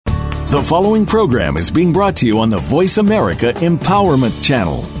The following program is being brought to you on the Voice America Empowerment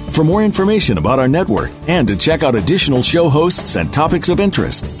Channel. For more information about our network and to check out additional show hosts and topics of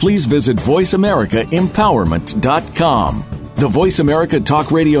interest, please visit voiceamericaempowerment.com. The Voice America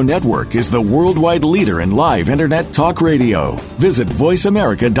Talk Radio Network is the worldwide leader in live Internet talk radio. Visit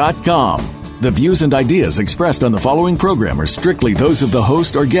voiceamerica.com. The views and ideas expressed on the following program are strictly those of the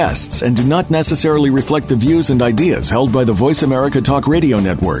host or guests and do not necessarily reflect the views and ideas held by the Voice America Talk Radio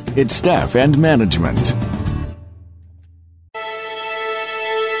Network, its staff, and management.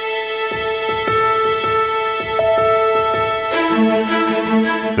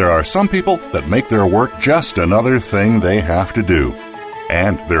 There are some people that make their work just another thing they have to do.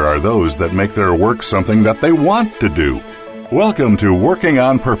 And there are those that make their work something that they want to do. Welcome to Working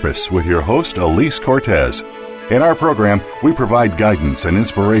on Purpose with your host, Elise Cortez. In our program, we provide guidance and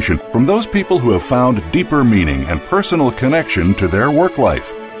inspiration from those people who have found deeper meaning and personal connection to their work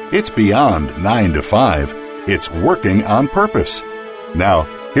life. It's beyond 9 to 5. It's working on purpose. Now,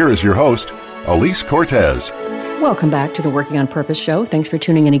 here is your host, Elise Cortez. Welcome back to the Working on Purpose show. Thanks for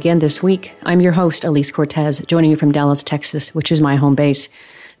tuning in again this week. I'm your host, Elise Cortez, joining you from Dallas, Texas, which is my home base.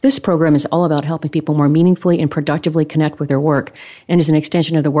 This program is all about helping people more meaningfully and productively connect with their work and is an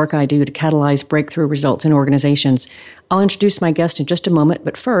extension of the work I do to catalyze breakthrough results in organizations. I'll introduce my guest in just a moment,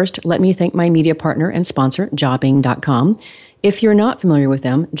 but first, let me thank my media partner and sponsor, Jobing.com. If you're not familiar with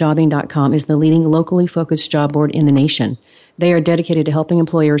them, Jobing.com is the leading locally focused job board in the nation. They are dedicated to helping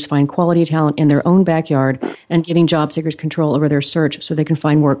employers find quality talent in their own backyard and giving job seekers control over their search so they can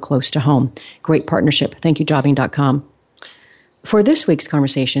find work close to home. Great partnership. Thank you, Jobing.com. For this week's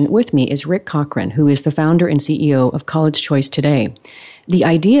conversation, with me is Rick Cochran, who is the founder and CEO of College Choice Today. The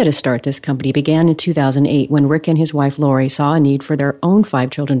idea to start this company began in 2008 when Rick and his wife Lori saw a need for their own 5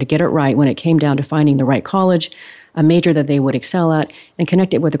 children to get it right when it came down to finding the right college, a major that they would excel at, and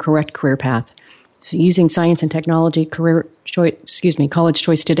connect it with the correct career path. So using science and technology, College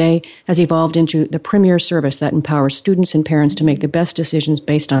Choice Today has evolved into the premier service that empowers students and parents to make the best decisions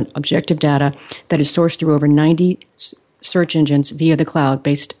based on objective data that is sourced through over 90 search engines via the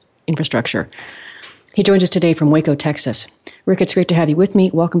cloud-based infrastructure. He joins us today from Waco, Texas. Rick, it's great to have you with me.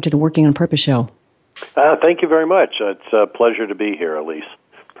 Welcome to the Working on Purpose show. Thank you very much. It's a pleasure to be here, Elise.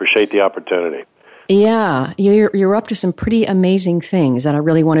 Appreciate the opportunity. Yeah, you're up to some pretty amazing things that I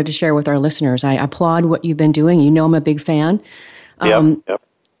really wanted to share with our listeners. I applaud what you've been doing. You know I'm a big fan. Yep.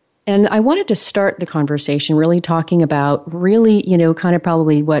 And I wanted to start the conversation really talking about kind of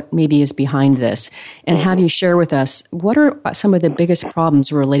probably what maybe is behind this and have you share with us what are some of the biggest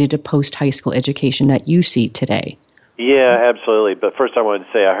problems related to post-high school education that you see today? Yeah, absolutely. But first I wanted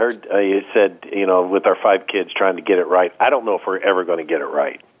to say, I heard you said, with our 5 kids trying to get it right. I don't know if we're ever going to get it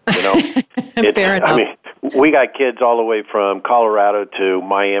right. Fair enough. I mean, we got kids all the way from Colorado to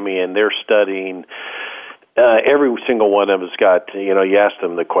Miami, and they're studying. Every single one of us got, you ask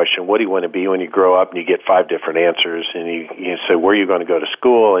them the question, what do you want to be when you grow up? And you get 5 different answers. And you say, where are you going to go to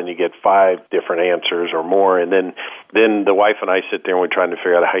school? And you get 5 different answers or more. And then the wife and I sit there and we're trying to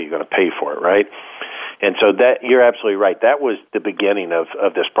figure out how you're going to pay for it, right? And so that you're absolutely right. That was the beginning of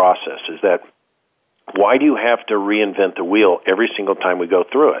this process, is that why do you have to reinvent the wheel every single time we go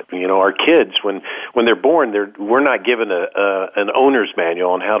through it? Our kids, when they're born, we're not given an owner's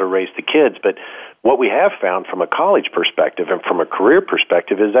manual on how to raise the kids. But what we have found from a college perspective and from a career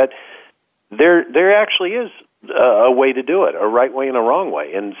perspective is that there actually is a way to do it, a right way and a wrong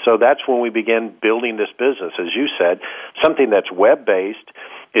way. And so that's when we began building this business, as you said, something that's web-based,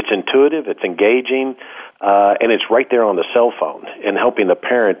 it's intuitive, it's engaging, and it's right there on the cell phone, and helping the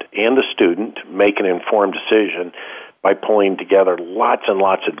parent and the student make an informed decision by pulling together lots and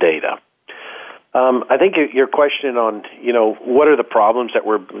lots of data. I think your question on, what are the problems that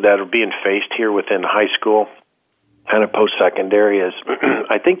are being faced here within high school and post-secondary is,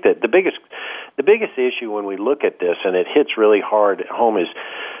 I think that the biggest issue when we look at this, and it hits really hard at home, is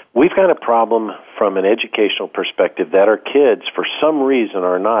we've got a problem from an educational perspective that our kids, for some reason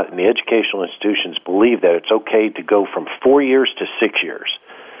or not, and the educational institutions believe that it's okay to go from 4 years to 6 years.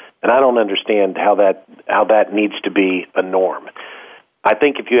 And I don't understand how that needs to be a norm. I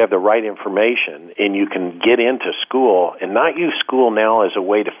think if you have the right information and you can get into school and not use school now as a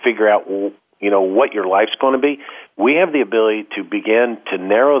way to figure out, what your life's going to be, we have the ability to begin to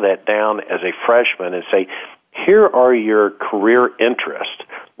narrow that down as a freshman and say, here are your career interests.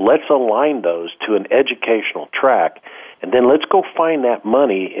 Let's align those to an educational track, and then let's go find that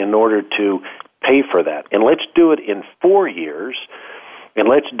money in order to pay for that. And let's do it in 4 years, and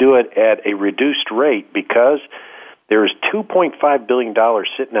let's do it at a reduced rate, because there's $2.5 billion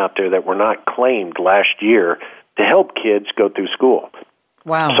sitting out there that were not claimed last year to help kids go through school.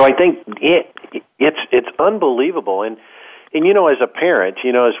 Wow. So I think it's unbelievable. And as a parent,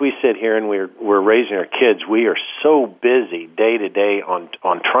 as we sit here and we're raising our kids, we are so busy day to day on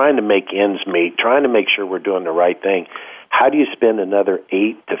trying to make ends meet, trying to make sure we're doing the right thing. How do you spend another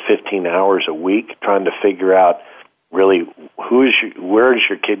 8 to 15 hours a week trying to figure out really where is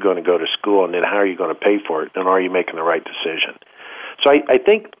your kid going to go to school, and then how are you going to pay for it, and are you making the right decision? So I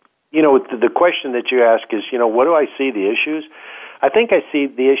think, the question that you ask is, what do I see the issues? I think I see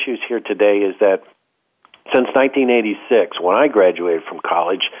the issues here today is that since 1986, when I graduated from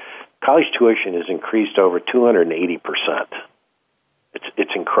college tuition has increased over 280%.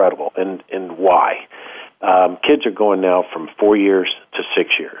 It's incredible. And why? Kids are going now from 4 years to 6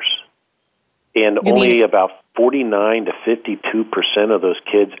 years. And only about 49 to 52% of those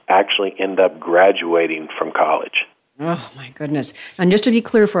kids actually end up graduating from college. Oh, my goodness. And just to be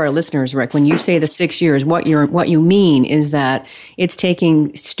clear for our listeners, Rick, when you say the 6 years, what you mean is that it's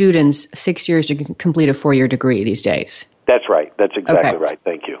taking students 6 years to complete a 4-year degree these days. That's right. That's exactly right.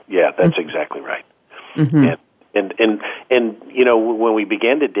 Thank you. Yeah, that's exactly right. Mm-hmm. And when we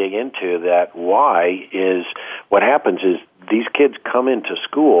began to dig into that, why is what happens is these kids come into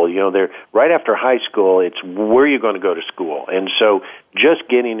school, they're right after high school, it's where you're going to go to school. And so just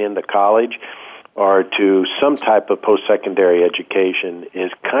getting into college or to some type of post-secondary education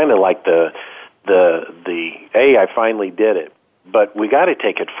is kind of like the hey, I finally did it. But we got to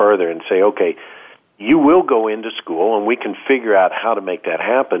take it further and say, okay, you will go into school, and we can figure out how to make that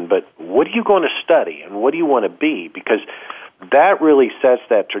happen, but what are you going to study, and what do you want to be? Because that really sets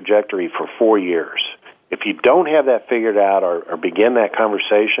that trajectory for 4 years. If you don't have that figured out or begin that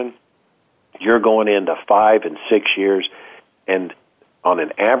conversation, you're going into 5 and 6 years, and on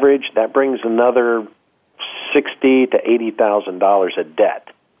an average, that brings another $60,000 to $80,000 of debt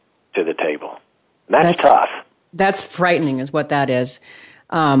to the table. And that's tough. That's frightening, is what that is.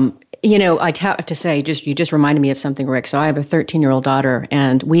 I have to say, you just reminded me of something, Rick. So I have a 13-year-old daughter,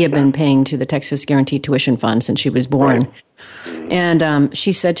 and we have been paying to the Texas Guaranteed Tuition Fund since she was born. Right. And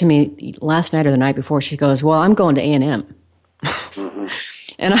she said to me last night or the night before, she goes, well, I'm going to A&M. Mm-hmm.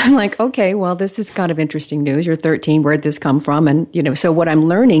 And I'm like, okay, well, this is kind of interesting news. You're 13. Where'd this come from? And, so what I'm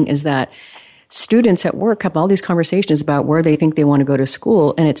learning is that students at work have all these conversations about where they think they want to go to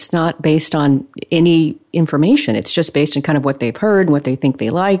school, and it's not based on any information. It's just based on kind of what they've heard and what they think they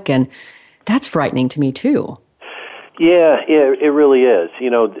like, and that's frightening to me, too. Yeah, it really is.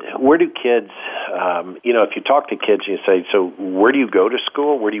 Where do kids, if you talk to kids and you say, so where do you go to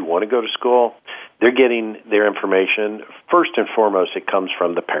school? Where do you want to go to school? They're getting their information. First and foremost, it comes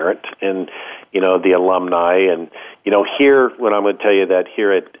from the parent and, the alumni. And, here, when I'm going to tell you that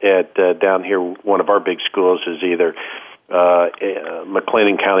here at down here, one of our big schools is either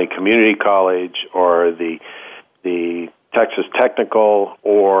McLennan County Community College or the Texas Technical,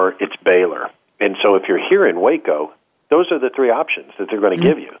 or it's Baylor. And so if you're here in Waco, those are the three options that they're going to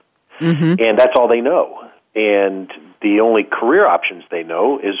give you. Mm-hmm. And that's all they know. And the only career options they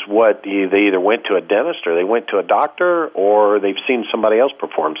know is what they either went to a dentist or they went to a doctor or they've seen somebody else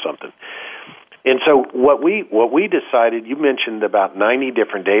perform something. And so what we decided, you mentioned about 90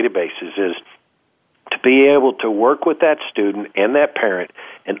 different databases, is to be able to work with that student and that parent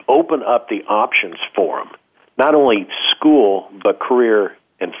and open up the options for them, not only school but career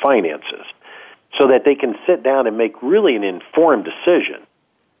and finances, so that they can sit down and make really an informed decision.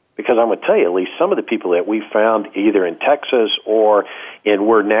 Because I'm going to tell you, at least some of the people that we found either in Texas or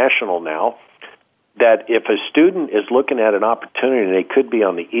we're national now, that if a student is looking at an opportunity and they could be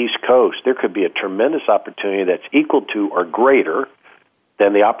on the East Coast, there could be a tremendous opportunity that's equal to or greater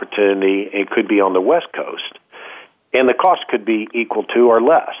than the opportunity it could be on the West Coast. And the cost could be equal to or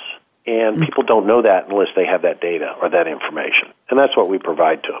less. And people don't know that unless they have that data or that information. And that's what we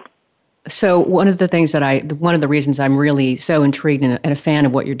provide to them. So one of the reasons I'm really so intrigued and a fan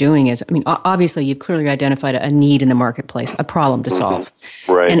of what you're doing is, obviously you've clearly identified a need in the marketplace, a problem to solve.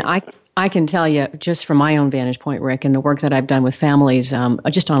 Right. And I can tell you, just from my own vantage point, Rick, and the work that I've done with families,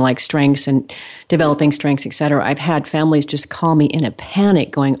 just on like strengths and developing strengths, et cetera, I've had families just call me in a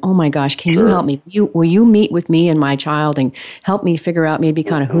panic going, oh my gosh, can you help me? Will you meet with me and my child and help me figure out maybe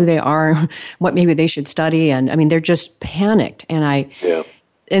kind of who they are, what maybe they should study? And they're just panicked.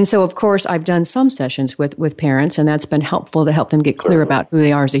 And so, of course, I've done some sessions with parents, and that's been helpful to help them get clear about who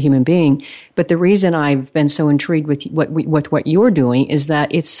they are as a human being. But the reason I've been so intrigued with what you're doing is that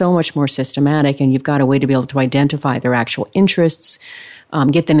it's so much more systematic, and you've got a way to be able to identify their actual interests,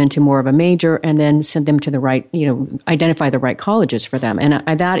 get them into more of a major, and then send them to the right, identify the right colleges for them. And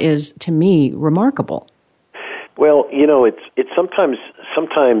that is, to me, remarkable. Well, it's sometimes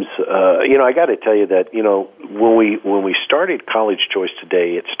sometimes, I got to tell you that, when we started College Choice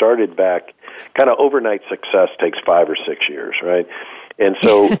Today, it started back, kind of overnight success takes 5 or 6 years, right? And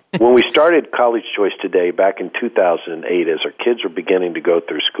so when we started College Choice Today back in 2008, as our kids were beginning to go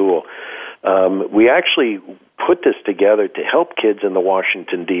through school, we actually put this together to help kids in the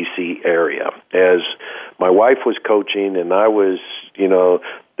Washington, D.C. area. As my wife was coaching and I was,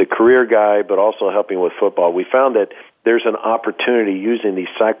 the career guy, but also helping with football, we found that there's an opportunity using these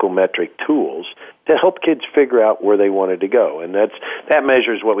psychometric tools to help kids figure out where they wanted to go. And that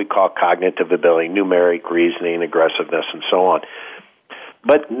measures what we call cognitive ability, numeric reasoning, aggressiveness, and so on.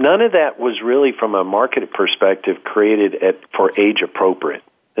 But none of that was really, from a market perspective, created for age appropriate.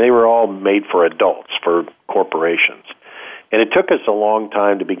 They were all made for adults, for corporations. And it took us a long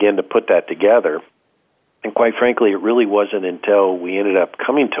time to begin to put that together. And quite frankly, it really wasn't until we ended up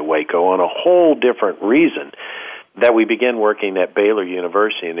coming to Waco on a whole different reason that we began working at Baylor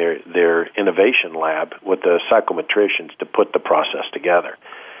University in their innovation lab with the psychometricians to put the process together.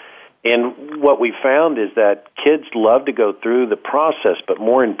 And what we found is that kids love to go through the process, but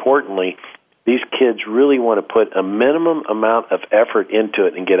more importantly, these kids really want to put a minimum amount of effort into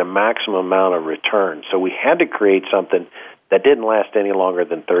it and get a maximum amount of return. So we had to create something that didn't last any longer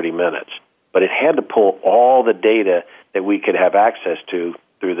than 30 minutes. But it had to pull all the data that we could have access to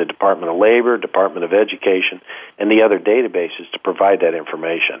through the Department of Labor, Department of Education, and the other databases to provide that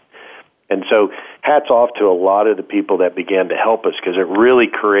information. And so hats off to a lot of the people that began to help us, because it really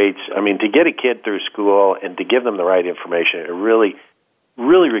creates, to get a kid through school and to give them the right information, it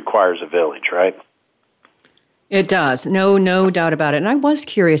really requires a village, right? It does. No doubt about it. And I was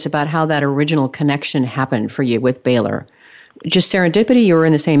curious about how that original connection happened for you with Baylor. Just serendipity? You were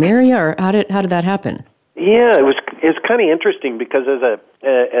in the same area, or how did that happen? Yeah, it's kind of interesting because as a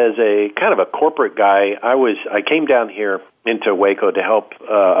kind of a corporate guy, I came down here into Waco to help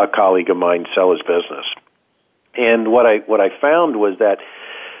a colleague of mine sell his business. And what I found was that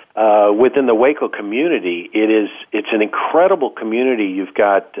within the Waco community, it's an incredible community. You've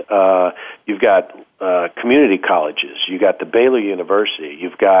got community colleges. You got the Baylor University.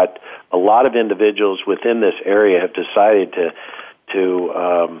 You've got a lot of individuals within this area have decided to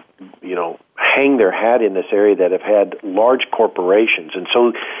hang their hat in this area that have had large corporations. And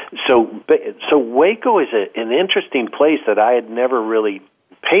so Waco is an interesting place that I had never really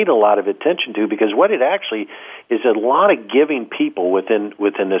paid a lot of attention to, because what it actually is a lot of giving people within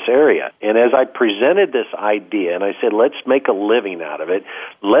this area. And as I presented this idea, and I said, let's make a living out of it,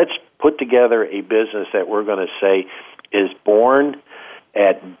 let's put together a business that we're going to say is born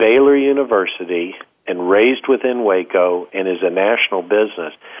at Baylor University and raised within Waco and is a national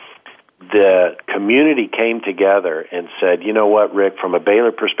business. The community came together and said, you know what, Rick, from a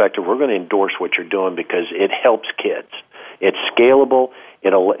Baylor perspective, we're going to endorse what you're doing because it helps kids. It's scalable.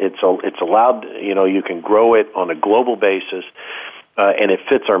 It's allowed, you can grow it on a global basis, and it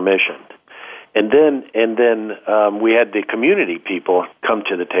fits our mission. And then we had the community people come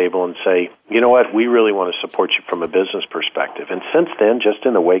to the table and say, you know what, we really want to support you from a business perspective. And since then, just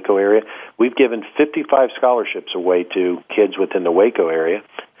in the Waco area, we've given 55 scholarships away to kids within the Waco area.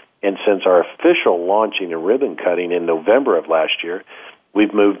 And since our official launching and ribbon cutting in November of last year,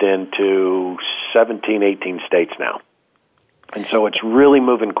 we've moved into 17, 18 states now. And so it's really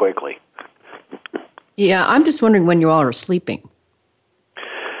moving quickly. Yeah, I'm just wondering when you all are sleeping.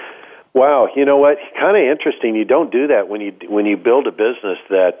 Wow, you know what? Kind of interesting. You don't do that when you build a business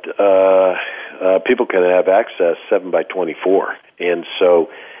that people can have access 7/24, and so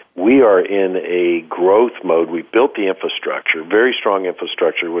we are in a growth mode. We built the infrastructure, very strong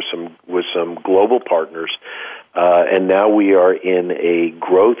infrastructure, with some global partners, and now we are in a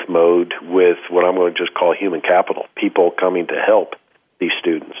growth mode with what I'm going to just call human capital, people coming to help these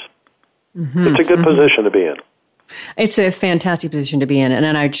students. Mm-hmm. It's a good position to be in. It's a fantastic position to be in,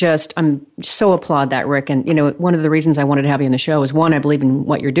 and I'm so applaud that, Rick. And one of the reasons I wanted to have you on the show is, one, I believe in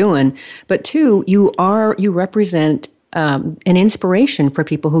what you're doing, but two, you represent an inspiration for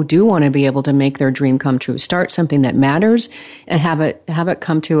people who do want to be able to make their dream come true, start something that matters, and have it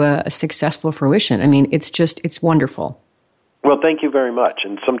come to a successful fruition. I mean, it's wonderful. Well, thank you very much.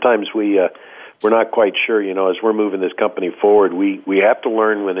 And sometimes we're not quite sure, as we're moving this company forward, we have to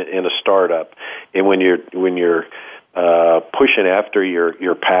learn when in a startup, and when you're pushing after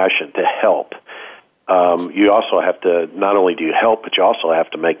your passion to help, you also have to, not only do you help, but you also have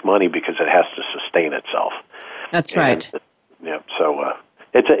to make money because it has to sustain itself. That's right. Yeah, so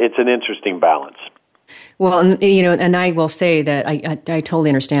it's an interesting balance. Well, and I will say that I totally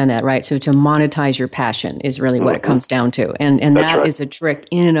understand that, right? So to monetize your passion is really what it comes down to, and that right. is a trick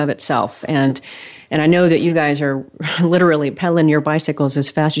in and of itself. And And I know that you guys are literally pedaling your bicycles as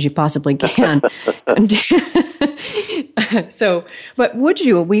fast as you possibly can. So, but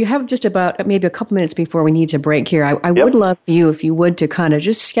we have just about maybe a couple minutes before we need to break here. I would love for you, if you would, to kind of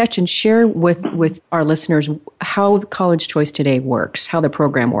just sketch and share with our listeners how College Choice Today works, how the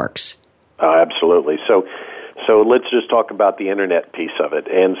program works. Absolutely. So let's just talk about the internet piece of it.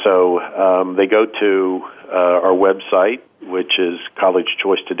 And so they go to our website, which is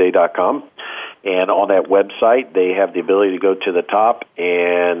collegechoicetoday.com. And on that website, they have the ability to go to the top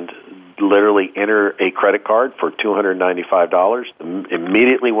and literally enter a credit card for $295.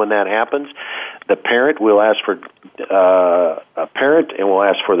 Immediately when that happens, the parent will ask for a parent and will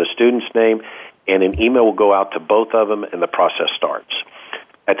ask for the student's name, and an email will go out to both of them, and the process starts.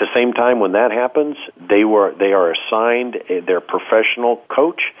 At the same time, when that happens, they are assigned their professional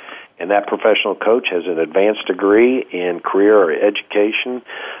coach, and that professional coach has an advanced degree in career or education,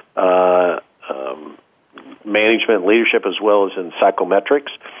 management, leadership, as well as in psychometrics.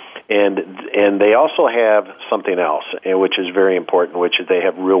 And they also have something else, which is very important, which is they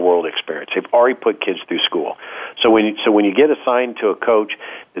have real-world experience. They've already put kids through school. So when you get assigned to a coach,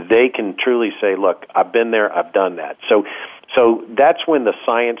 they can truly say, look, I've been there, I've done that. So that's when the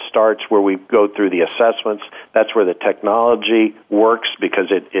science starts, where we go through the assessments. That's where the technology works, because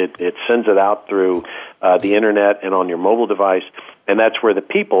it sends it out through the internet and on your mobile device. And that's where the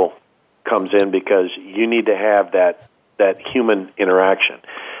people comes in, because you need to have that human interaction.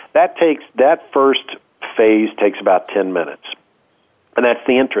 That first phase takes about 10 minutes. And that's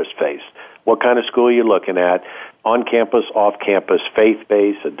the interest phase. What kind of school are you looking at? On campus, off campus,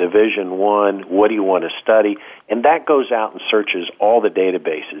 faith-based, a Division I, what do you want to study? And that goes out and searches all the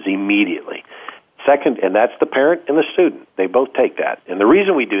databases immediately. Second, and that's the parent and the student. They both take that. And the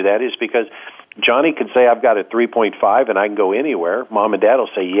reason we do that is because Johnny could say, I've got a 3.5 and I can go anywhere. Mom and Dad will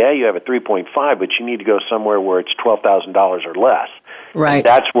say, yeah, you have a 3.5, but you need to go somewhere where it's $12,000 or less. Right. And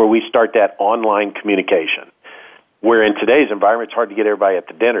that's where we start that online communication, where in today's environment it's hard to get everybody at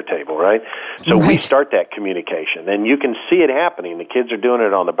the dinner table, right? So we start that communication, and you can see it happening. The kids are doing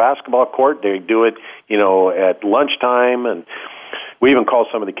it on the basketball court. They do it, at lunchtime, and we even call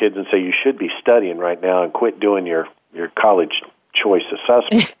some of the kids and say, you should be studying right now and quit doing your college choice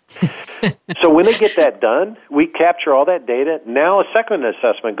assessment. So when they get that done, we capture all that data. Now a second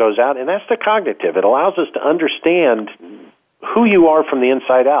assessment goes out, and that's the cognitive. It allows us to understand who you are from the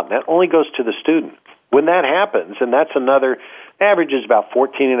inside out. And that only goes to the student. When that happens, and that's another, average is about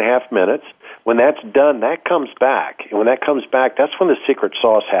 14 and a half minutes, when that's done, that comes back. And when that comes back, that's when the secret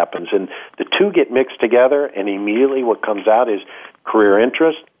sauce happens. And the two get mixed together, and immediately what comes out is career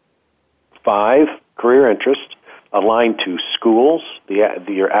interest, 5 career interests, aligned to schools,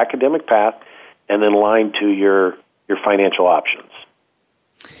 your academic path, and then aligned to your financial options.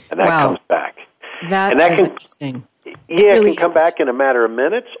 And that comes back. That is interesting. Yeah, it can come back in a matter of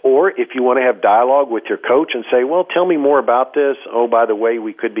minutes, or if you want to have dialogue with your coach and say, well, tell me more about this. Oh, by the way,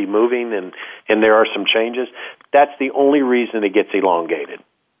 we could be moving and there are some changes. That's the only reason it gets elongated.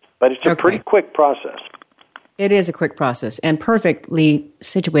 But it's a pretty quick process. It is a quick process and perfectly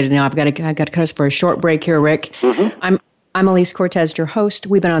situated now. I've got to cut us for a short break here, Rick. Mm-hmm. I'm Elise Cortez, your host.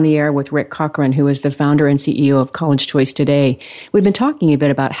 We've been on the air with Rick Cochran, who is the founder and CEO of College Choice Today. We've been talking a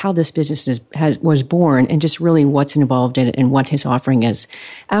bit about how this business was born and just really what's involved in it and what his offering is.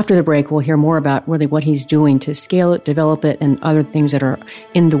 After the break, we'll hear more about really what he's doing to scale it, develop it, and other things that are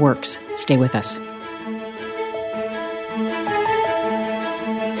in the works. Stay with us.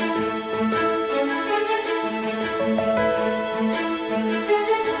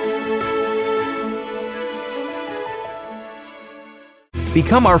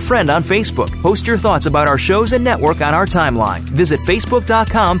 Become our friend on Facebook. Post your thoughts about our shows and network on our timeline. Visit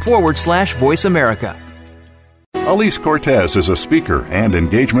facebook.com/Voice America. Elise Cortez is a speaker and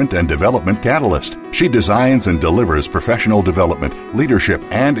engagement and development catalyst. She designs and delivers professional development, leadership,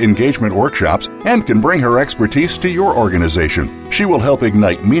 and engagement workshops and can bring her expertise to your organization. She will help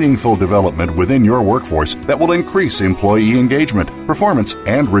ignite meaningful development within your workforce that will increase employee engagement, performance,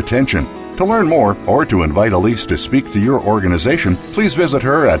 and retention. To learn more or to invite Elise to speak to your organization, please visit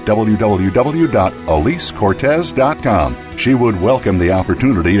her at www.elisecortez.com. She would welcome the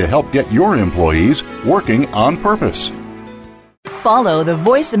opportunity to help get your employees working on purpose. Follow the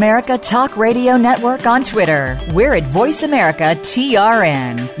Voice America Talk Radio Network on Twitter. We're at Voice America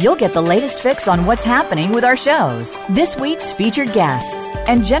TRN. You'll get the latest fix on what's happening with our shows, this week's featured guests,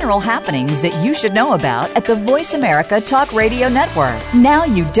 and general happenings that you should know about at the Voice America Talk Radio Network. Now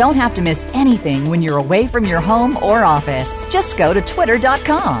you don't have to miss anything when you're away from your home or office. Just go to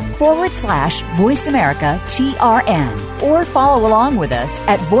twitter.com/Voice America TRN. or follow along with us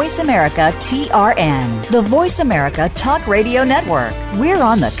at Voice America TRN, the Voice America Talk Radio Network. We're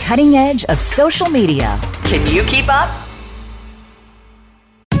on the cutting edge of social media. Can you keep up?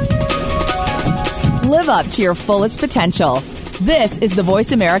 Live up to your fullest potential. This is the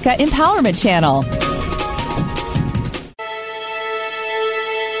Voice America Empowerment Channel.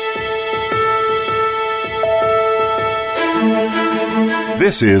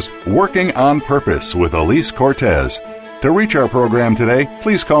 This is Working on Purpose with Elise Cortez. To reach our program today,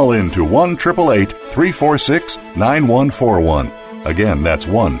 please call in to 1-888-346-9141. Again, that's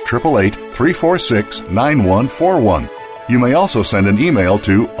 1-888-346-9141. You may also send an email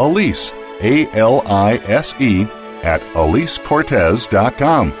to Elise, A-L-I-S-E, at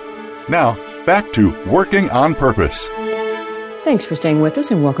EliseCortez.com. Now, back to Working on Purpose. Thanks for staying with us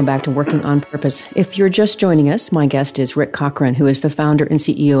and welcome back to Working on Purpose. If you're just joining us, my guest is Rick Cochran, who is the founder and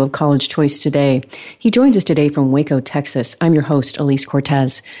CEO of College Choice Today. He joins us today from Waco, Texas. I'm your host, Elise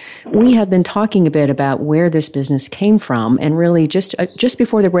Cortez. We have been talking a bit about where this business came from, and really just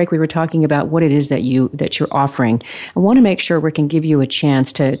before the break, we were talking about what it is that you're offering. I want to make sure Rick can give you a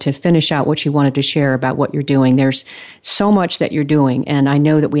chance to finish out what you wanted to share about what you're doing. There's so much that you're doing, and I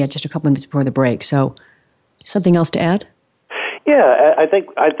know that we had just a couple minutes before the break. So, something else to add? Yeah, I think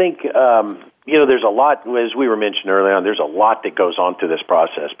there's a lot, as we were mentioning earlier on, there's a lot that goes on through this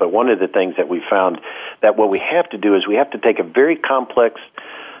process. But one of the things that we found that what we have to do is we have to take a very complex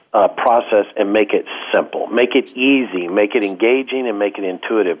process and make it simple, make it easy, make it engaging, and make it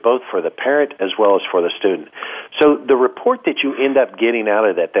intuitive, both for the parent as well as for the student. So the report that you end up getting out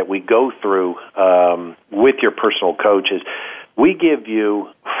of that we go through with your personal coach is we give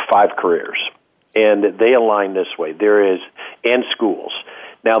you 5 careers. And they align this way. And schools.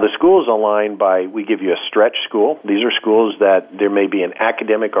 Now, the schools align by, we give you a stretch school. These are schools that there may be an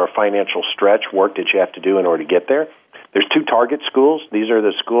academic or financial stretch work that you have to do in order to get there. There's 2 target schools. These are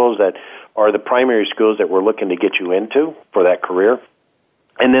the schools that are the primary schools that we're looking to get you into for that career.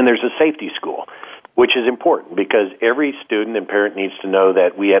 And then there's a safety school, which is important because every student and parent needs to know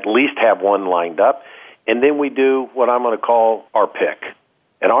that we at least have one lined up. And then we do what I'm going to call our pick.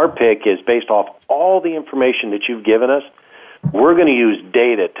 And our pick is based off all the information that you've given us. We're going to use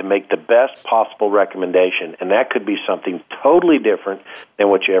data to make the best possible recommendation, and that could be something totally different than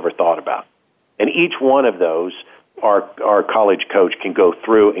what you ever thought about. And each one of those, our college coach can go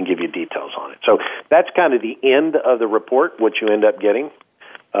through and give you details on it. So that's kind of the end of the report, what you end up getting,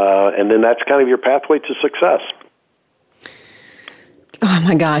 and then that's kind of your pathway to success. Oh,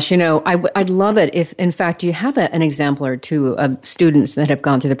 my gosh. I'd love it if, in fact, you have an example or two of students that have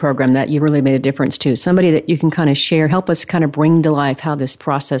gone through the program that you really made a difference to, somebody that you can kind of share, help us kind of bring to life how this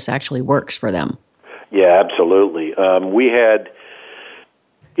process actually works for them. Yeah, absolutely. We had,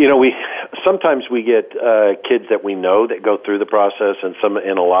 sometimes we get kids that we know that go through the process, and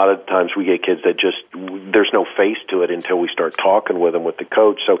a lot of times we get kids that just there's no face to it until we start talking with them with the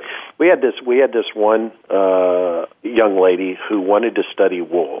coach. So we had this one young lady who wanted to study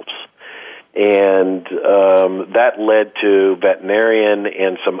wolves, and that led to veterinarian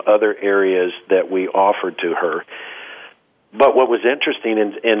and some other areas that we offered to her. But what was interesting,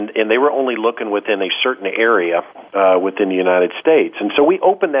 and they were only looking within a certain area within the United States. And so we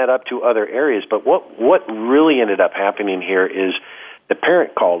opened that up to other areas. But what really ended up happening here is the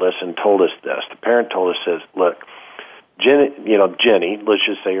parent called us and told us this. The parent told us, says, look, Jenny, let's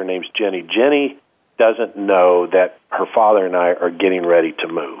just say her name's Jenny. Jenny doesn't know that her father and I are getting ready to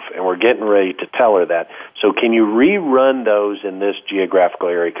move, and we're getting ready to tell her that. So can you rerun those in this geographical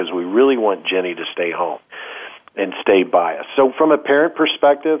area, because we really want Jenny to stay home and stay by us. So from a parent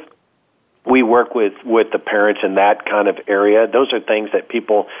perspective, we work with the parents in that kind of area. Those are things that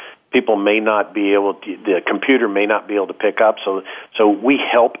people may not be able to, the computer may not be able to pick up. So we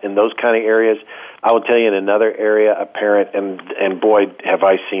help in those kind of areas. I will tell you in another area, a parent, and boy, have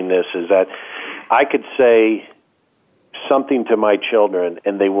I seen this, is that I could say something to my children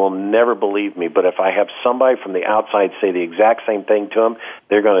and they will never believe me, but if I have somebody from the outside say the exact same thing to them,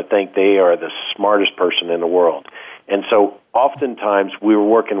 they're going to think they are the smartest person in the world. And so oftentimes we were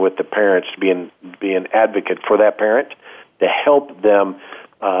working with the parents to be an advocate for that parent to help them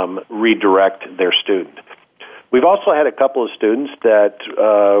redirect their student. We've also had a couple of students that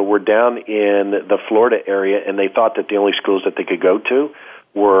were down in the Florida area, and they thought that the only schools that they could go to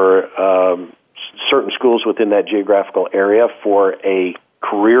were certain schools within that geographical area for a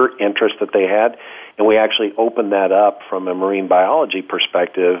career interest that they had, and we actually opened that up from a marine biology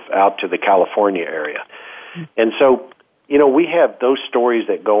perspective out to the California area. And so, we have those stories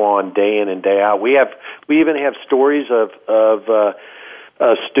that go on day in and day out. We even have stories of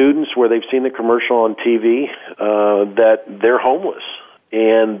students where they've seen the commercial on TV that they're homeless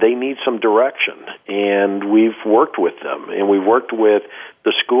and they need some direction. And we've worked with them, and we've worked with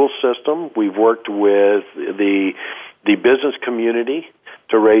the school system. We've worked with the business community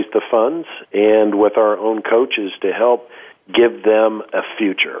to raise the funds, and with our own coaches to help give them a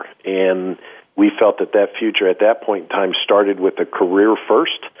future. And we felt that future at that point in time started with a career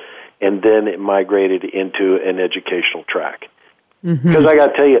first, and then it migrated into an educational track. Because I got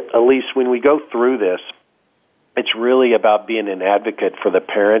to tell you, Elise, when we go through this, it's really about being an advocate for the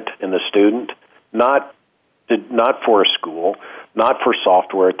parent and the student, not for a school, not for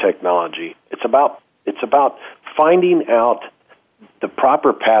software or technology. It's about finding out the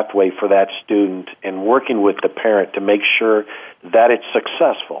proper pathway for that student and working with the parent to make sure that it's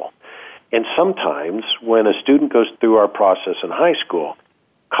successful. And sometimes when a student goes through our process in high school,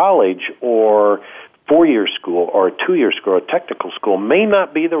 college or 4-year school or a 2-year school or a technical school may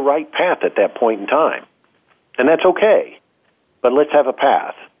not be the right path at that point in time. And that's okay. But let's have a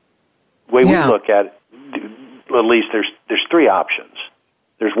path. The way we look at it, at least there's 3 options.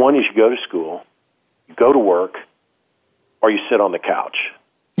 There's one is you go to school, you go to work, or you sit on the couch.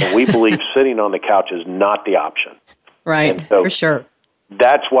 And we believe sitting on the couch is not the option. Right, so for sure.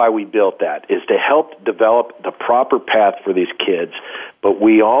 That's why we built that, is to help develop the proper path for these kids. But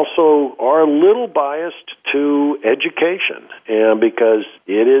we also are a little biased to education, and because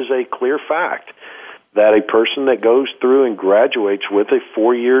it is a clear fact that a person that goes through and graduates with a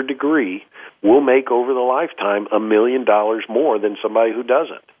 4-year degree will make over the lifetime $1 million more than somebody who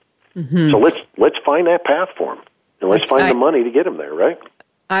doesn't. So let's find that path for them, and let's find the money to get them there, right?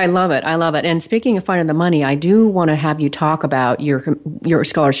 I love it. I love it. And speaking of finding the money, I do want to have you talk about your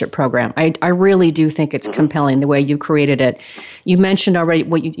scholarship program. I really do think it's compelling the way you created it. You mentioned already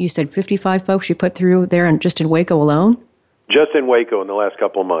what you said, 55 folks you put through there and just in Waco alone? Just in Waco in the last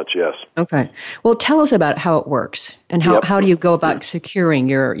couple of months, yes. Okay. Well, tell us about how it works and how do you go about securing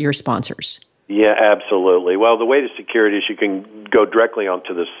your sponsors? Yeah, absolutely. Well, the way to secure it is you can go directly on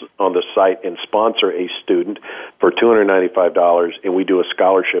the site and sponsor a student for $295, and we do a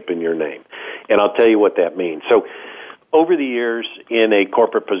scholarship in your name. And I'll tell you what that means. So over the years in a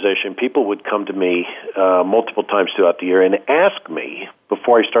corporate position, people would come to me multiple times throughout the year and ask me,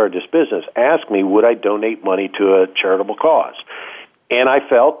 before I started this business, would I donate money to a charitable cause? And I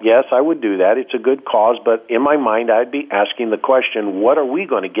felt, yes, I would do that. It's a good cause, but in my mind, I'd be asking the question, what are we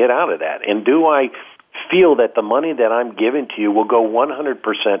going to get out of that? And do I feel that the money that I'm giving to you will go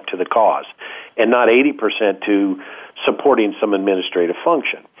 100% to the cause and not 80% to supporting some administrative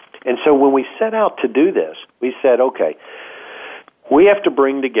function? And so when we set out to do this, we said, okay, we have to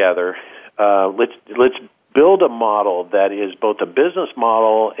bring together, let's build a model that is both a business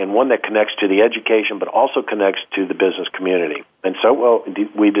model and one that connects to the education but also connects to the business community. And so what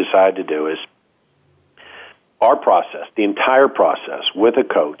we decided to do is our process, the entire process with a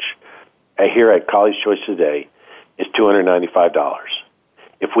coach here at College Choice Today is $295.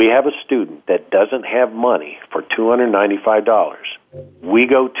 If we have a student that doesn't have money for $295, we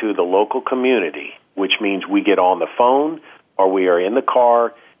go to the local community, which means we get on the phone or we are in the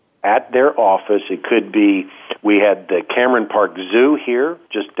car at their office. It could be, we had the Cameron Park Zoo here,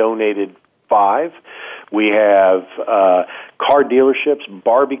 just donated 5. We have car dealerships,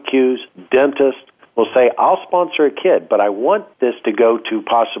 barbecues, dentists will say, I'll sponsor a kid, but I want this to go to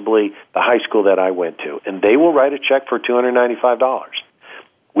possibly the high school that I went to. And they will write a check for $295.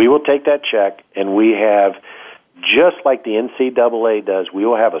 We will take that check, and we have, just like the NCAA does, we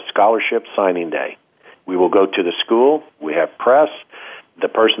will have a scholarship signing day. We will go to the school. We have press. The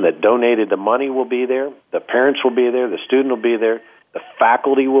person that donated the money will be there. The parents will be there. The student will be there. The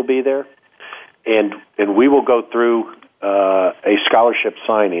faculty will be there. And we will go through a scholarship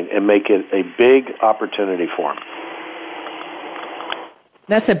signing and make it a big opportunity for them.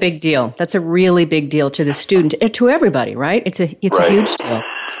 That's a big deal. That's a really big deal to the student, to everybody, right? It's right. a huge deal.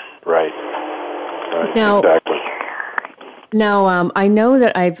 Right. Now, exactly. Now, I know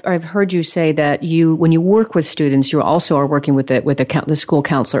that I've heard you say that when you work with students, you also are working with the school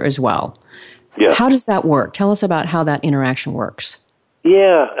counselor as well. Yes. How does that work? Tell us about how that interaction works.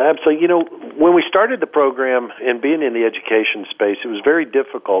 Yeah, absolutely. When we started the program and being in the education space, it was very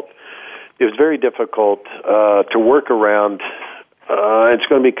difficult. It was very difficult to work around. It's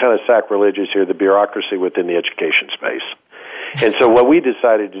going to be kind of sacrilegious here, the bureaucracy within the education space. And so what we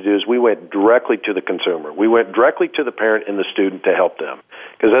decided to do is we went directly to the consumer. We went directly to the parent and the student to help them.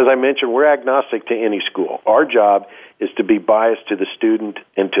 Because as I mentioned, we're agnostic to any school. Our job is to be biased to the student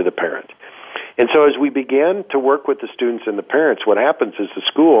and to the parent. And so as we began to work with the students and the parents, what happens is the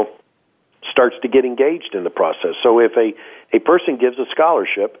school starts to get engaged in the process. So if a person gives a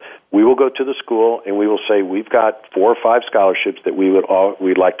scholarship, we will go to the school and we will say, we've got 4 or 5 scholarships that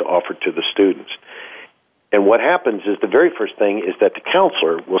we'd like to offer to the students. And what happens is the very first thing is that the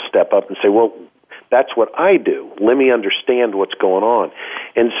counselor will step up and say, well, that's what I do. Let me understand what's going on.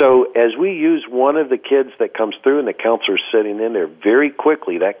 And so as we use one of the kids that comes through and the counselor's sitting in there, very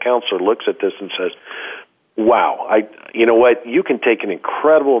quickly that counselor looks at this and says, wow, you know what, you can take an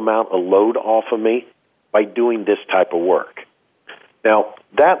incredible amount of load off of me by doing this type of work. Now,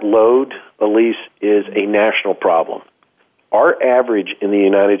 that load, Elise, is a national problem. Our average in the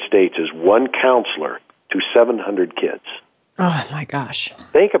United States is 1 counselor to 700 kids. Oh, my gosh.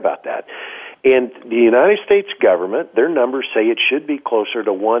 Think about that. And the United States government, their numbers say it should be closer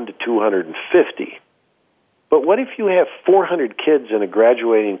to 1 to 250. But what if you have 400 kids in a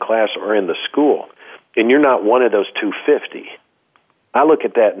graduating class or in the school, and you're not one of those 250? I look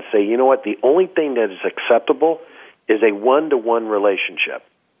at that and say, you know what, the only thing that is acceptable is a one-to-one relationship,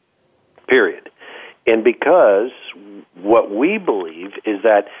 period. And because what we believe is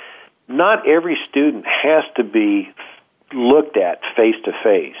that not every student has to be looked at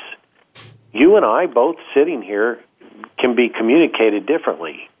face-to-face. You and I both sitting here can be communicated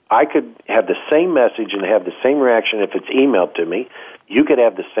differently. I could have the same message and have the same reaction if it's emailed to me. You could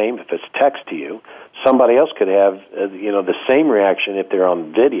have the same if it's text to you. Somebody else could have the same reaction if they're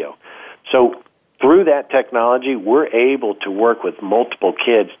on video. So through that technology, we're able to work with multiple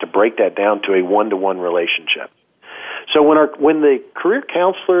kids to break that down to a one-to-one relationship. So when the career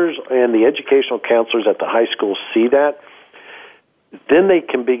counselors and the educational counselors at the high school see that, then they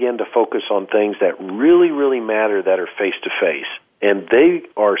can begin to focus on things that really, really matter that are face-to-face. And they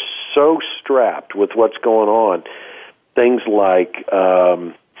are so strapped with what's going on, things like,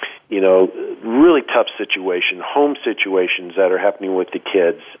 really tough situations, home situations that are happening with the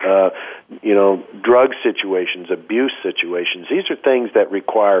kids, drug situations, abuse situations. These are things that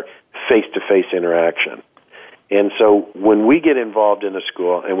require face-to-face interaction. And so when we get involved in the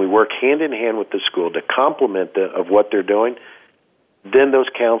school and we work hand-in-hand with the school to complement of what they're doing, then those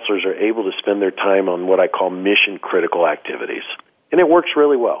counselors are able to spend their time on what I call mission-critical activities. And it works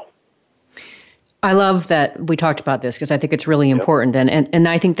really well. I love that we talked about this because I think it's really important. And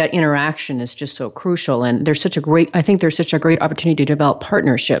I think that interaction is just so crucial. And there's such a great opportunity to develop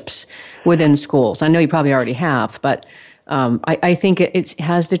partnerships within schools. I know you probably already have, but I think it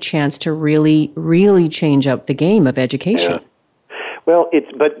has the chance to really, really change up the game of education. Yeah. Well,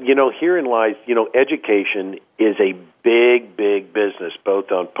 herein lies, education is a big, big business,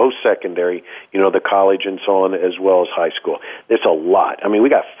 both on post-secondary, the college and so on, as well as high school. It's a lot. I mean, we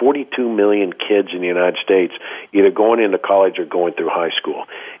got 42 million kids in the United States either going into college or going through high school.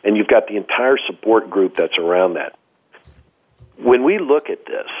 And you've got the entire support group that's around that. When we look at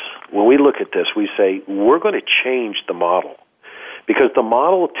this, we say, we're going to change the model. Because the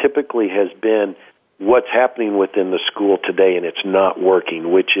model typically has been what's happening within the school today, and it's not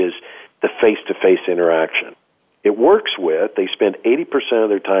working, which is the face-to-face interaction. It works they spend 80% of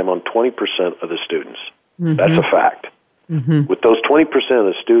their time on 20% of the students. Mm-hmm. That's a fact. Mm-hmm. With those 20% of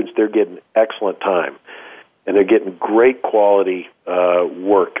the students, they're getting excellent time, and they're getting great quality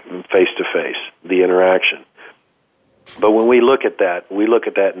work face-to-face, the interaction. But when we look at that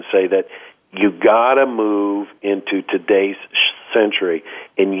and say that you got to move into today's century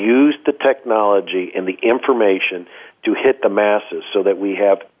and use the technology and the information to hit the masses so that we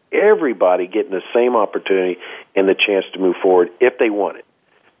have everybody getting the same opportunity and the chance to move forward if they want it.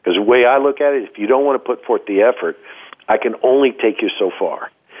 Because the way I look at it, if you don't want to put forth the effort, I can only take you so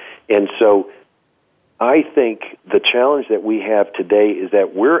far. And so I think the challenge that we have today is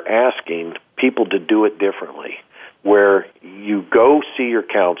that we're asking people to do it differently, where you go see your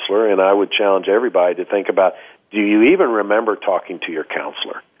counselor, and I would challenge everybody to think about, do you even remember talking to your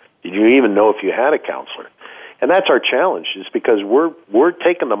counselor? Did you even know if you had a counselor? And that's our challenge, is because we're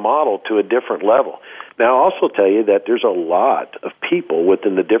taking the model to a different level. Now, I'll also tell you that there's a lot of people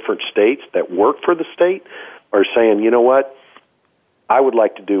within the different states that work for the state are saying, you know what, I would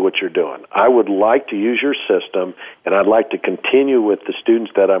like to do what you're doing. I would like to use your system, and I'd like to continue with the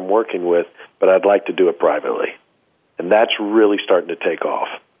students that I'm working with, but I'd like to do it privately. And that's really starting to take off.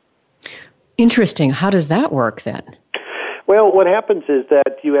 Interesting. How does that work then? Well, what happens is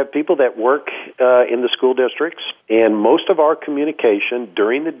that you have people that work in the school districts, and most of our communication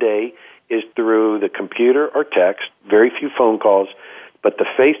during the day is through the computer or text, very few phone calls, but the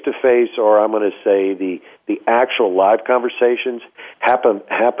face-to-face, or I'm going to say the actual live conversations, happen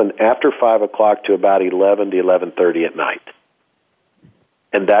after 5 o'clock to about 11 to 11:30 at night.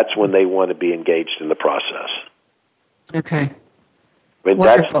 And that's when they want to be engaged in the process. Okay. I mean,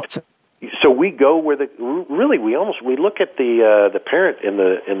 So we go where we look at the parent and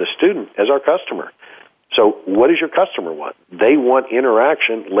the student as our customer. So what does your customer want? They want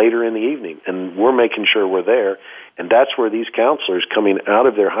interaction later in the evening, and we're making sure we're there. And that's where these counselors coming out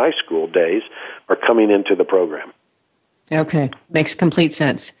of their high school days are coming into the program. Okay, makes complete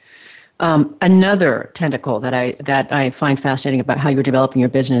sense. Another tentacle that I find fascinating about how you're developing your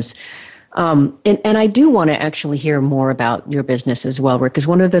business, and I do want to actually hear more about your business as well, Rick, because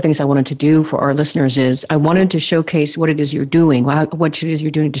one of the things I wanted to do for our listeners is I wanted to showcase what it is you're doing, what it is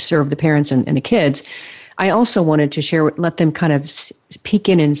you're doing to serve the parents and the kids. I also wanted to let them kind of peek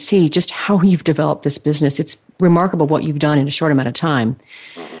in and see just how you've developed this business. It's remarkable what you've done in a short amount of time.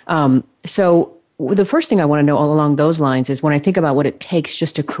 So the first thing I want to know all along those lines is when I think about what it takes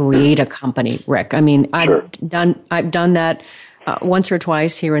just to create a company, Rick. I mean, I've done that once or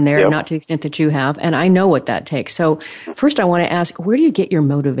twice here and there, not to the extent that you have, and I know what that takes. So first I want to ask, where do you get your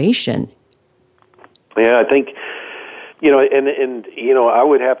motivation? Yeah, I think, I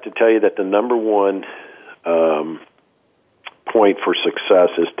would have to tell you that the number one point for success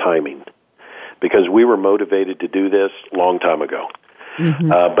is timing, because we were motivated to do this a long time ago. Mm-hmm.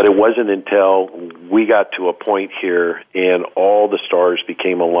 But it wasn't until we got to a point here and all the stars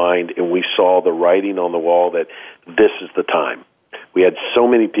became aligned and we saw the writing on the wall that this is the time. We had so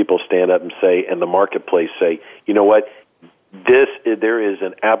many people stand up and say, and the marketplace say, you know what? There is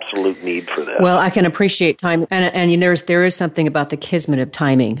an absolute need for this. Well, I can appreciate time, and there is something about the kismet of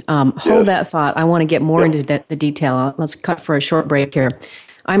timing. Hold that thought. I want to get more into the detail. Let's cut for a short break here.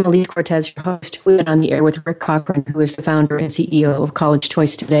 I'm Elise Cortez, your host. We've been on the air with Rick Cochran, who is the founder and CEO of College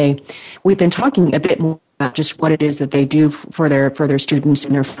Choice Today. We've been talking a bit more about just what it is that they do for their students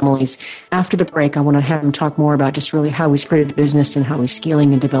and their families. After the break, I want to have him talk more about just really how he's created the business and how he's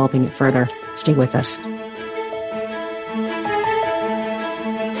scaling and developing it further. Stay with us.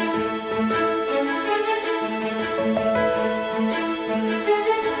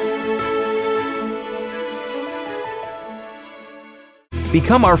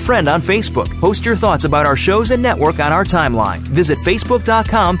 Become our friend on Facebook. Post your thoughts about our shows and network on our timeline. Visit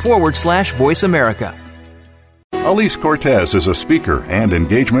Facebook.com/Voice America. Elise Cortez is a speaker and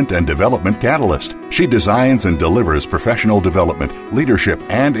engagement and development catalyst. She designs and delivers professional development, leadership,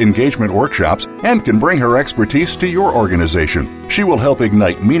 and engagement workshops and can bring her expertise to your organization. She will help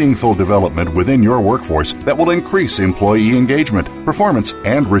ignite meaningful development within your workforce that will increase employee engagement, performance,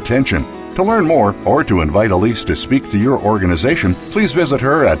 and retention. To learn more or to invite Elise to speak to your organization, please visit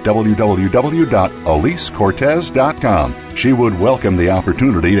her at www.elisecortez.com. She would welcome the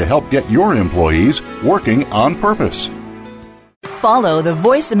opportunity to help get your employees working on purpose. Follow the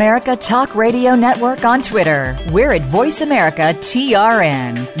Voice America Talk Radio Network on Twitter. We're at Voice America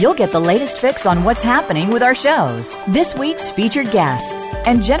TRN. You'll get the latest fix on what's happening with our shows, this week's featured guests,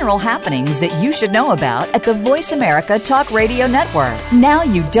 and general happenings that you should know about at the Voice America Talk Radio Network. Now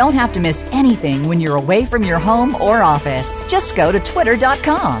you don't have to miss anything when you're away from your home or office. Just go to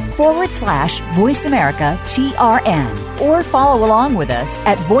twitter.com/Voice America TRN or follow along with us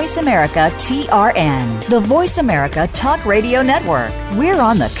at Voice America TRN, the Voice America Talk Radio Network. We're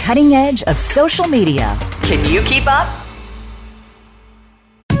on the cutting edge of social media. Can you keep up?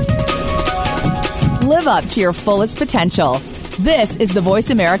 Live up to your fullest potential. This is the Voice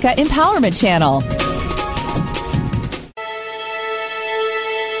America Empowerment Channel.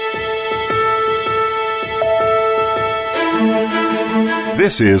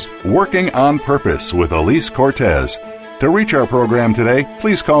 This is Working on Purpose with Elise Cortez. To reach our program today,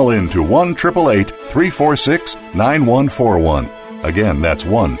 please call in to 1-888-346-9141. Again, that's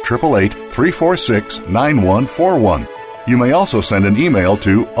 1-888-346-9141. You may also send an email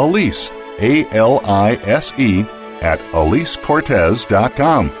to Elise, A-L-I-S-E, at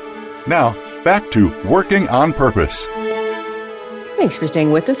EliseCortez.com. Now, back to Working on Purpose. Thanks for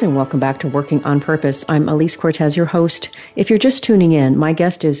staying with us and welcome back to Working on Purpose. I'm Elise Cortez, your host. If you're just tuning in, my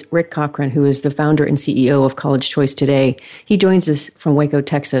guest is Rick Cochran, who is the founder and CEO of College Choice Today. He joins us from Waco,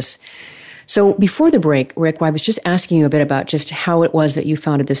 Texas. So before the break, Rick, I was just asking you a bit about just how it was that you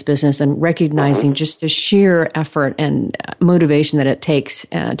founded this business and recognizing just the sheer effort and motivation that it takes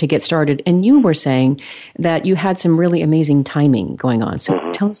to get started. And you were saying that you had some really amazing timing going on. So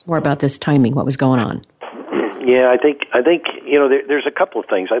tell us more about this timing, what was going on. Yeah, I think there's a couple of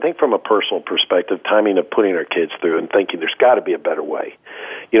things. I think from a personal perspective, timing of putting our kids through and thinking there's got to be a better way.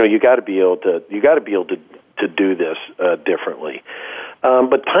 You got to be able to do this differently.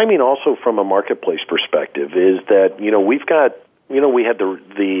 But timing also from a marketplace perspective is that we've got we had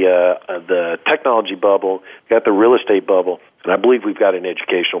the technology bubble, got the real estate bubble, and I believe we've got an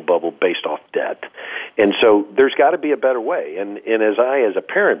educational bubble based off debt. And so there's got to be a better way. And as a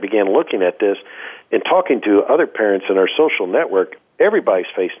parent, began looking at this and talking to other parents in our social network, everybody's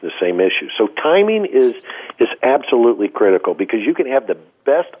facing the same issue. So timing is absolutely critical, because you can have the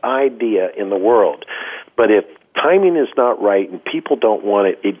best idea in the world, but if timing is not right and people don't want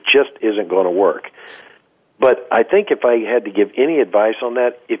it, it just isn't going to work. But I think if I had to give any advice on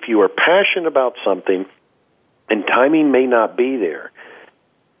that, if you are passionate about something and timing may not be there,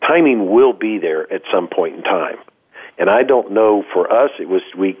 timing will be there at some point in time. And I don't know, for us,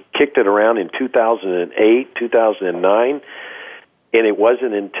 we kicked it around in 2008, 2009, and it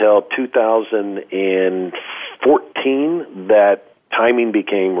wasn't until 2014 that timing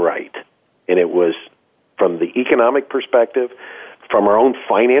became right. And it was from the economic perspective, from our own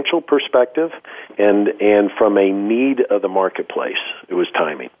financial perspective, and from a need of the marketplace. It was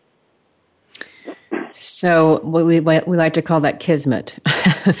timing. So we like to call that kismet.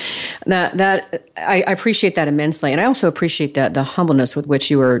 that I appreciate that immensely, and I also appreciate that the humbleness with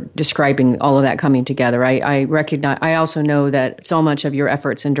which you were describing all of that coming together. I recognize. I also know that so much of your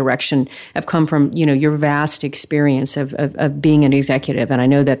efforts and direction have come from your vast experience of being an executive, and I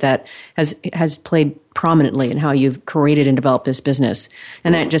know that has played prominently in how you've created and developed this business,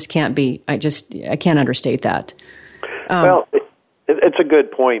 and that just can't be. I can't understate that. Well. It's a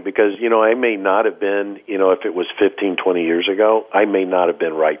good point, because, I may not have been, if it was 15, 20 years ago, I may not have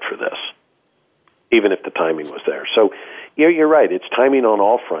been right for this, even if the timing was there. So, you're right. It's timing on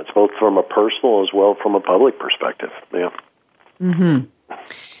all fronts, both from a personal as well from a public perspective. Yeah. Mm-hmm.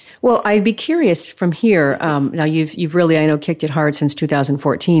 Well, I'd be curious from here. Now, you've really, I know, kicked it hard since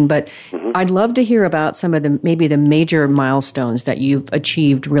 2014, but I'd love to hear about some of the major milestones that you've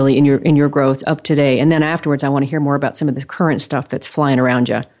achieved really in your growth up to date. And then afterwards, I want to hear more about some of the current stuff that's flying around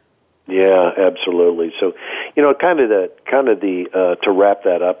you. Yeah, absolutely. So, to wrap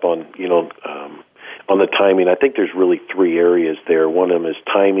that up on the timing, I think there's really three areas there. One of them is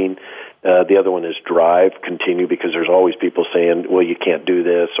timing. The other one is drive, continue, because there's always people saying, well, you can't do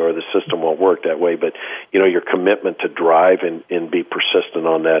this, or the system won't work that way. But, your commitment to drive and be persistent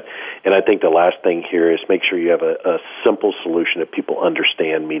on that. And I think the last thing here is make sure you have a simple solution that people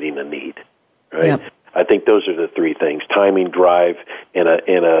understand, meeting a need, right? Yep. I think those are the three things: timing, drive, and a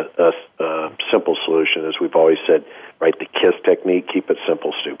simple solution. As we've always said, right, the KISS technique, keep it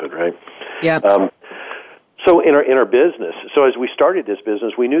simple, stupid, right? Yeah. So in our business, so as we started this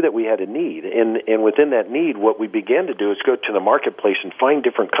business, we knew that we had a need, and within that need, what we began to do is go to the marketplace and find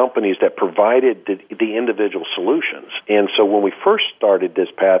different companies that provided the individual solutions. And so when we first started this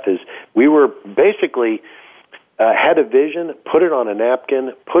path, is we were basically had a vision, put it on a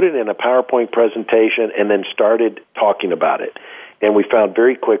napkin, put it in a PowerPoint presentation, and then started talking about it. And we found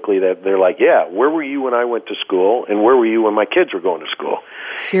very quickly that they're like, yeah, where were you when I went to school, and where were you when my kids were going to school?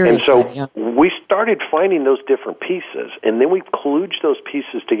 Seriously, and so yeah. We started finding those different pieces, and then we kludged those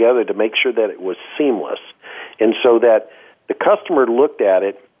pieces together to make sure that it was seamless, and so that the customer looked at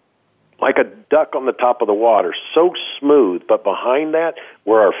it like a duck on the top of the water, so smooth, but behind that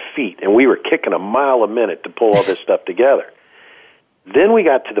were our feet, and we were kicking a mile a minute to pull all this stuff together. Then we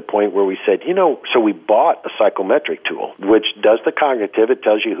got to the point where we said, so we bought a psychometric tool, which does the cognitive. It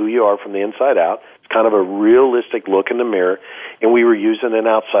tells you who you are from the inside out. It's kind of a realistic look in the mirror, and we were using an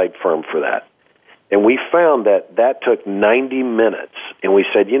outside firm for that. And we found that took 90 minutes, and we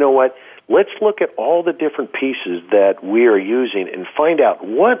said, you know what, let's look at all the different pieces that we are using and find out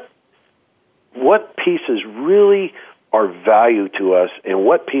what pieces really are value to us and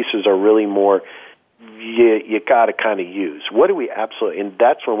what pieces are really more you got to kind of use. What do we absolutely, and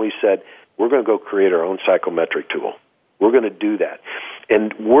that's when we said, we're going to go create our own psychometric tool. We're going to do that.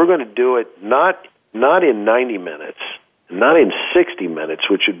 And we're going to do it not in 90 minutes, not in 60 minutes,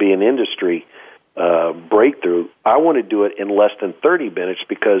 which would be an industry breakthrough. I want to do it in less than 30 minutes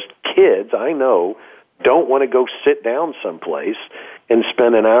because kids, I know, don't want to go sit down someplace and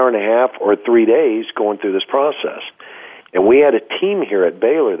spend an hour and a half or 3 days going through this process. And we had a team here at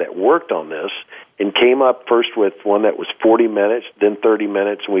Baylor that worked on this and came up first with one that was 40 minutes, then 30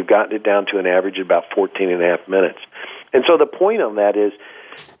 minutes, and we've gotten it down to an average of about 14 and a half minutes. And so the point on that is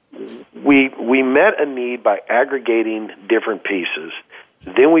we met a need by aggregating different pieces.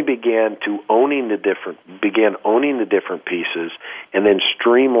 Then we began owning the different pieces and then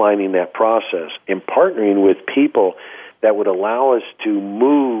streamlining that process and partnering with people that would allow us to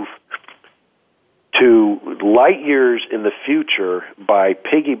move to light years in the future by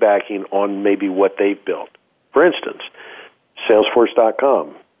piggybacking on maybe what they've built. For instance,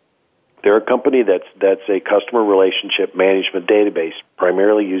 Salesforce.com. They're a company that's a customer relationship management database,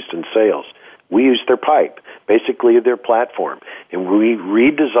 primarily used in sales. We used their pipe, basically their platform, and we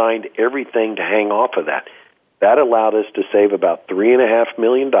redesigned everything to hang off of that. That allowed us to save about $3.5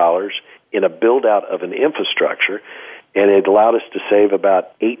 million in a build-out of an infrastructure, and it allowed us to save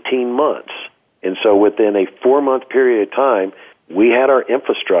about 18 months. And so within a 4-month period of time, we had our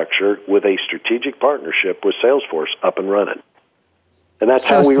infrastructure with a strategic partnership with Salesforce up and running. And that's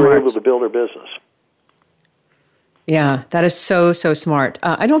how we were able to build our business. Yeah, that is so smart.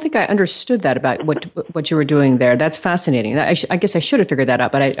 I don't think I understood that about what you were doing there. That's fascinating. I guess I should have figured that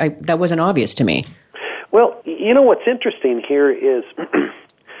out, but that wasn't obvious to me. Well, what's interesting here is,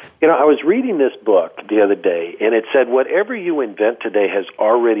 I was reading this book the other day, and it said whatever you invent today has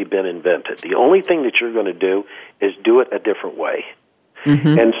already been invented. The only thing that you're going to do is do it a different way.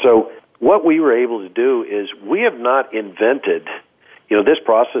 Mm-hmm. And so what we were able to do is we have not invented, this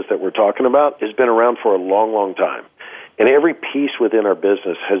process that we're talking about has been around for a long, long time. And every piece within our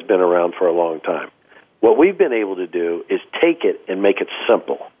business has been around for a long time. What we've been able to do is take it and make it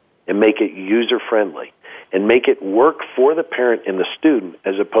simple and make it user-friendly and make it work for the parent and the student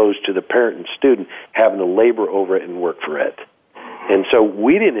as opposed to the parent and student having to labor over it and work for it. And so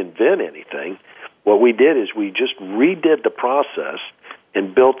we didn't invent anything. What we did is we just redid the process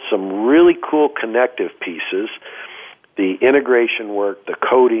and built some really cool connective pieces, the integration work, the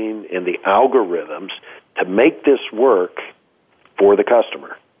coding, and the algorithms to make this work for the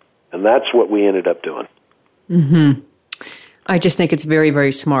customer. And that's what we ended up doing. Mm-hmm. I just think it's very,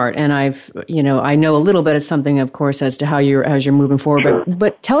 very smart. And I know a little bit of something, of course, as to how you're moving forward. Sure.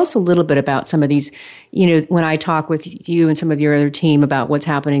 But tell us a little bit about some of these, when I talk with you and some of your other team about what's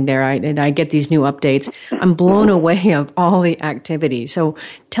happening there, and I get these new updates, I'm blown away of all the activity. So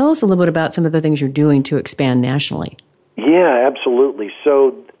tell us a little bit about some of the things you're doing to expand nationally. Yeah, absolutely.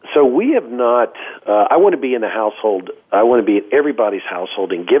 So we have not, I want to be in the household, I want to be in everybody's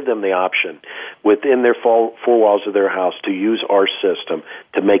household and give them the option within their four walls of their house to use our system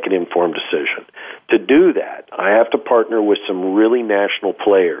to make an informed decision. To do that, I have to partner with some really national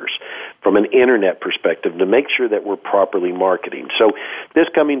players from an internet perspective to make sure that we're properly marketing. So this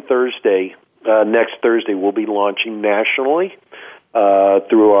coming Thursday, next Thursday, we'll be launching nationally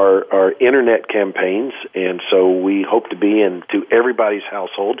through our internet campaigns, and so we hope to be into everybody's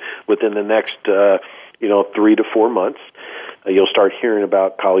household within the next 3 to 4 months. You'll start hearing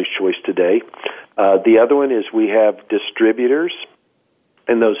about College Choice today. The other one is we have distributors,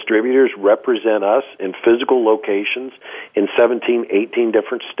 and those distributors represent us in physical locations in 17, 18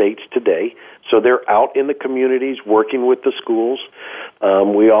 different states today. So they're out in the communities working with the schools.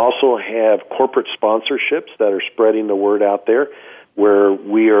 We also have corporate sponsorships that are spreading the word out there, where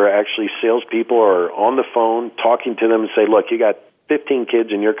we are actually salespeople are on the phone talking to them and say, look, you got 15 kids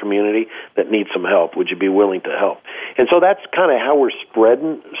in your community that need some help. Would you be willing to help? And so that's kind of how we're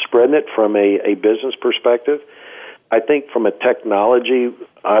spreading it from a business perspective. I think from a technology,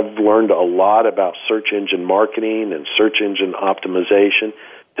 I've learned a lot about search engine marketing and search engine optimization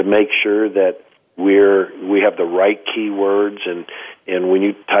to make sure that we have the right keywords, and when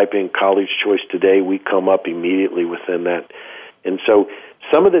you type in College Choice today, we come up immediately within that. And so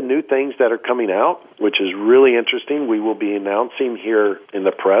some of the new things that are coming out, which is really interesting, we will be announcing here in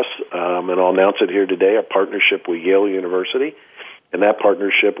the press, and I'll announce it here today, a partnership with Yale University. And that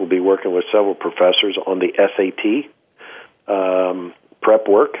partnership will be working with several professors on the SAT prep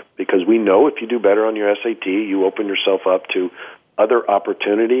work, because we know if you do better on your SAT, you open yourself up to other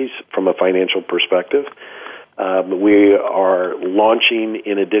opportunities from a financial perspective. We are launching,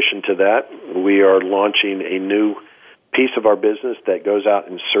 in addition to that, we are launching a new piece of our business that goes out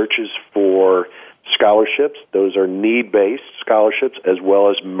and searches for scholarships. Those are need-based scholarships as well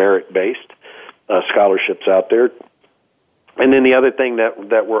as merit-based scholarships out there. And then the other thing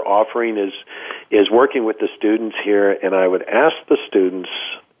that we're offering is working with the students here, and I would ask the students,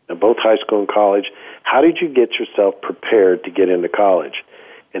 in both high school and college, how did you get yourself prepared to get into college?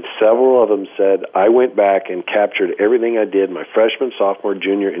 And several of them said, I went back and captured everything I did my freshman, sophomore,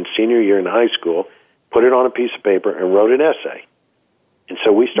 junior, and senior year in high school, put it on a piece of paper, and wrote an essay. And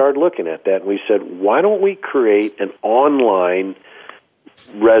so we started looking at that, and we said, why don't we create an online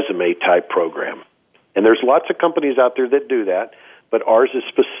resume-type program? And there's lots of companies out there that do that, but ours is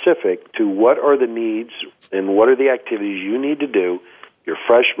specific to what are the needs and what are the activities you need to do your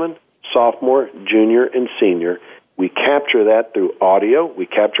freshman, sophomore, junior, and senior. We capture that through audio. We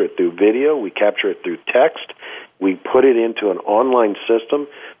capture it through video. We capture it through text. We put it into an online system.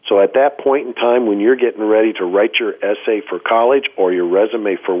 So at that point in time when you're getting ready to write your essay for college or your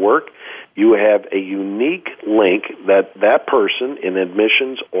resume for work, you have a unique link that that person in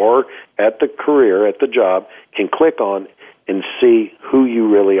admissions or at the career, at the job, can click on and see who you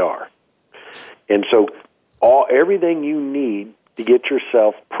really are. And so everything you need to get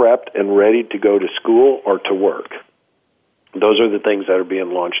yourself prepped and ready to go to school or to work, those are the things that are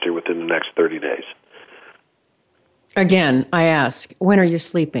being launched here within the next 30 days. Again, I ask, when are you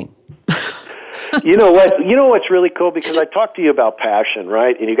sleeping? You know what? You know what's really cool? Because I talked to you about passion,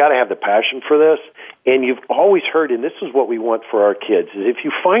 right? And you got to have the passion for this. And you've always heard, and this is what we want for our kids, is if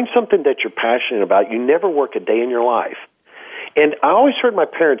you find something that you're passionate about, you never work a day in your life. And I always heard my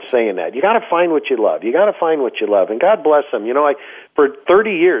parents saying that. You got to find what you love. You got to find what you love. And God bless them. You know, for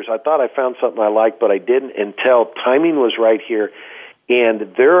 30 years, I thought I found something I liked, but I didn't until timing was right here.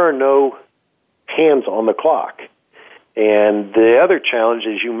 And there are no hands on the clock. And the other challenge,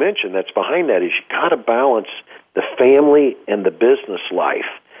 as you mentioned, that's behind that is you got to balance the family and the business life.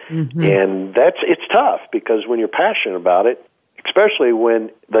 Mm-hmm. And it's tough because when you're passionate about it, especially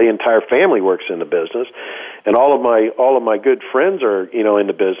when the entire family works in the business, and all of my good friends are, you know, in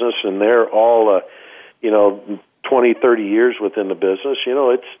the business, and they're all 20, 30 years within the business, you know,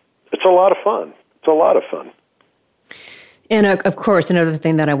 it's a lot of fun. It's a lot of fun. And of course, another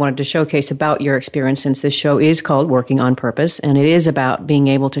thing that I wanted to showcase about your experience, since this show is called Working on Purpose, and it is about being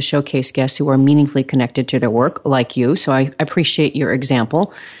able to showcase guests who are meaningfully connected to their work, like you. So I appreciate your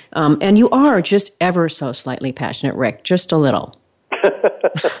example. And you are just ever so slightly passionate, Rick, just a little.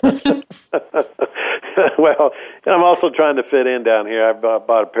 Well, I'm also trying to fit in down here. I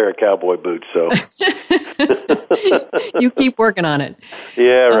bought a pair of cowboy boots, so. You keep working on it.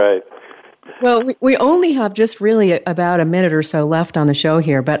 Yeah, right. Well, we only have just really about a minute or so left on the show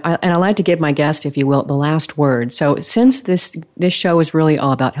here, but I'd like to give my guest, if you will, the last word. So since this show is really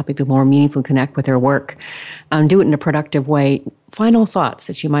all about helping people more meaningfully connect with their work, do it in a productive way, final thoughts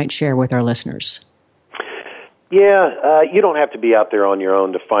that you might share with our listeners. Yeah, you don't have to be out there on your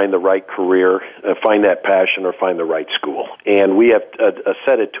own to find the right career, find that passion, or find the right school. And we have a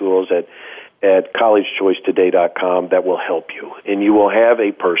set of tools at collegechoicetoday.com that will help you. And you will have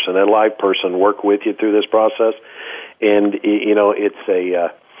a live person, work with you through this process. And, you know, it's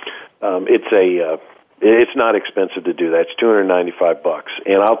not expensive to do that. It's $295.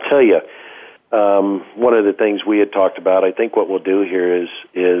 And I'll tell you, one of the things we had talked about, I think what we'll do here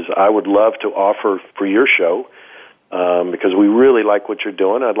is I would love to offer for your show, because we really like what you're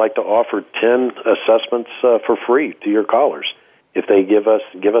doing, I'd like to offer 10 assessments for free to your callers if they give us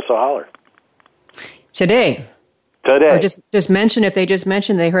a holler. Today. Or just mention, if they just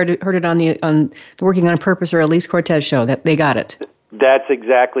mentioned they heard it on the Working on Purpose or Elise Cortez show, that they got it. That's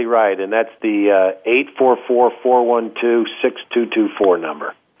exactly right, and that's the 844-412-6224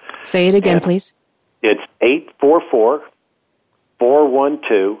 number. Say it again, please. It's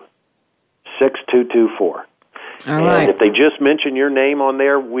 844-412-6224. All right. And if they just mention your name on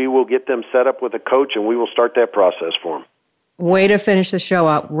there, we will get them set up with a coach, and we will start that process for them. Way to finish the show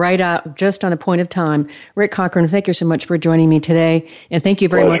out, right out, just on the point of time. Rick Cochran, thank you so much for joining me today. And thank you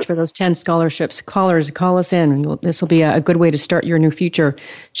very much for those 10 scholarships. Callers, call us in. This will be a good way to start your new future.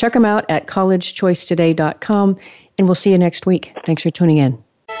 Check them out at collegechoicetoday.com, and we'll see you next week. Thanks for tuning in.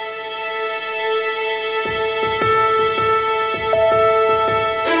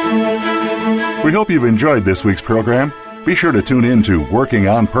 We hope you've enjoyed this week's program. Be sure to tune in to Working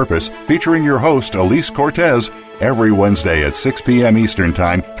on Purpose, featuring your host, Elise Cortez, every Wednesday at 6 p.m. Eastern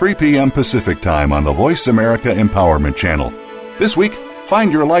Time, 3 p.m. Pacific Time on the Voice America Empowerment Channel. This week,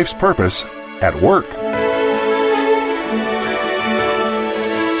 find your life's purpose at work.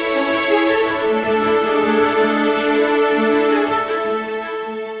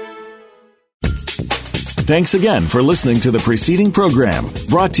 Thanks again for listening to the preceding program,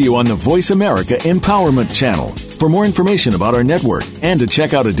 brought to you on the Voice America Empowerment Channel. For more information about our network and to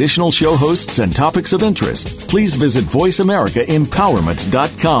check out additional show hosts and topics of interest, please visit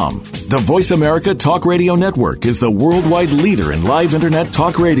voiceamericaempowerment.com. The Voice America Talk Radio Network is the worldwide leader in live Internet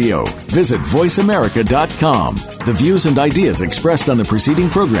talk radio. Visit voiceamerica.com. The views and ideas expressed on the preceding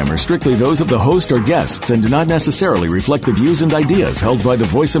program are strictly those of the host or guests and do not necessarily reflect the views and ideas held by the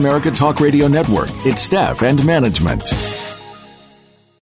Voice America Talk Radio Network, its staff, and management.